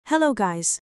Hello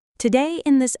guys. Today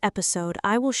in this episode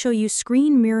I will show you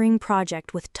screen mirroring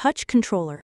project with touch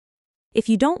controller. If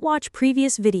you don't watch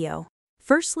previous video,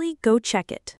 firstly go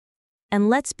check it. And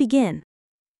let's begin.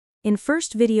 In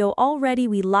first video already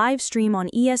we live stream on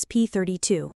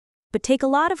ESP32, but take a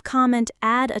lot of comment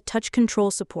add a touch control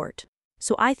support.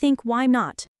 So I think why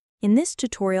not? In this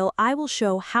tutorial I will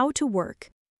show how to work.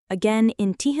 Again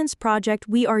in Tihan's project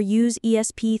we are use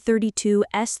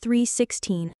ESP32-S3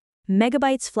 16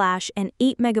 megabytes flash and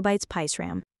 8 megabytes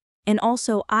PISRAM, and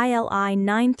also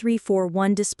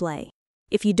ILI9341 display.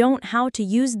 If you don't how to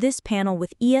use this panel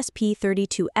with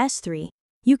ESP32-S3,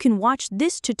 you can watch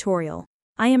this tutorial.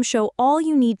 I am show all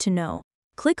you need to know.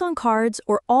 Click on cards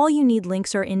or all you need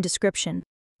links are in description.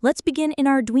 Let's begin in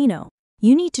Arduino.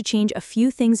 You need to change a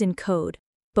few things in code,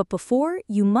 but before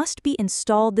you must be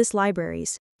installed this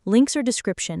libraries. Links are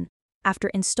description. After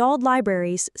installed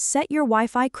libraries, set your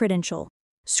Wi-Fi credential.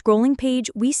 Scrolling page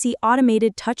we see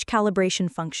automated touch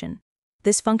calibration function.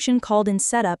 This function called in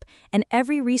setup and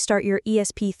every restart your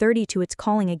ESP32 it's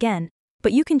calling again,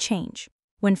 but you can change.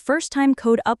 When first time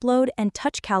code upload and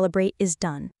touch calibrate is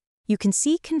done, you can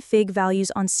see config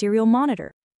values on serial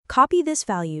monitor. Copy this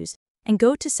values and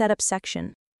go to setup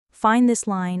section. Find this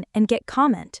line and get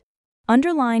comment.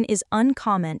 Underline is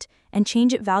uncomment and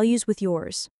change it values with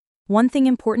yours. One thing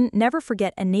important, never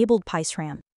forget enabled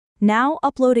PISRAM. Now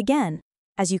upload again.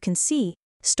 As you can see,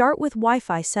 start with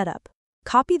Wi-Fi setup.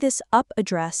 Copy this up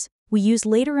address we use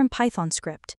later in Python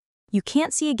script. You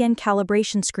can't see again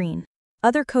calibration screen.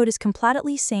 Other code is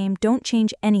completely same, don't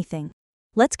change anything.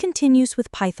 Let's continue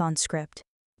with Python script.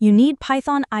 You need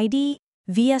Python ID,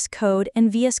 VS Code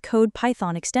and VS Code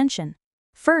Python extension.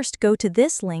 First go to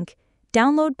this link,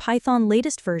 download Python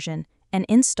latest version and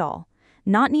install.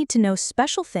 Not need to know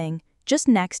special thing, just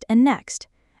next and next.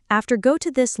 After go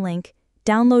to this link,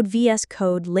 download VS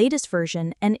Code latest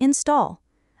version and install.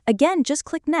 Again, just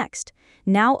click next.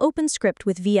 Now open script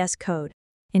with VS Code.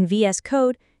 In VS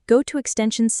Code, go to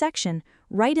extensions section,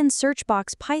 write in search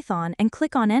box Python and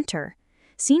click on enter.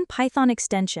 Seen Python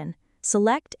extension,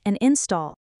 select and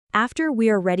install. After we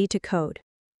are ready to code.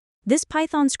 This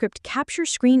Python script capture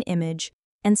screen image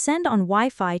and send on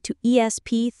Wi-Fi to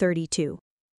ESP32.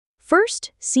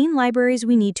 First, scene libraries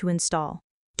we need to install.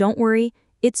 Don't worry,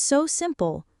 it's so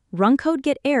simple. Run code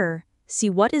get error, see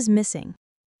what is missing.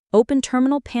 Open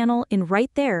terminal panel in right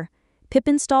there, pip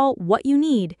install what you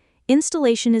need,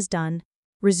 installation is done,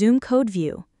 resume code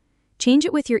view. Change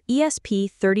it with your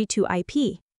ESP32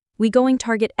 IP. We going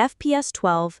target FPS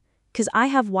 12, cause I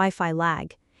have Wi-Fi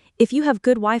lag. If you have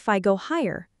good Wi-Fi go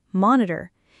higher,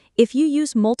 monitor. If you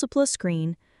use multiple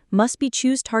screen, must be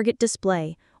choose target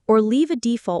display, or leave a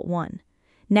default one.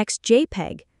 Next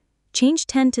JPEG, change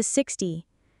 10 to 60.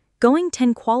 Going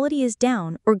 10 quality is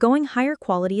down or going higher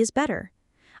quality is better.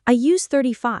 I use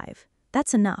 35,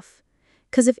 that's enough.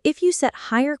 Cause if you set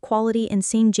higher quality and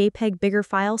same JPEG bigger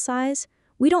file size,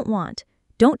 we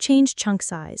don't change chunk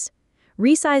size.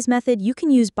 Resize method you can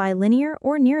use bilinear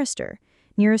or nearester.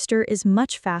 Nearester is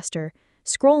much faster.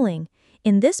 Scrolling,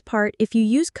 in this part if you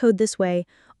use code this way,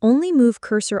 only move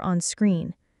cursor on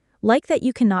screen. Like that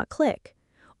you cannot click.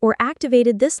 Or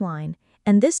activated this line,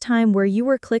 and this time where you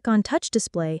were click on touch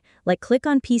display, like click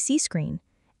on PC screen.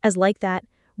 As like that,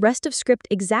 rest of script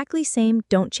exactly same,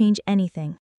 don't change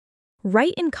anything.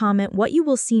 Write in comment what you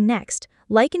will see next,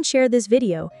 like and share this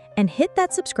video, and hit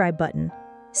that subscribe button.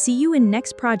 See you in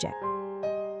next project.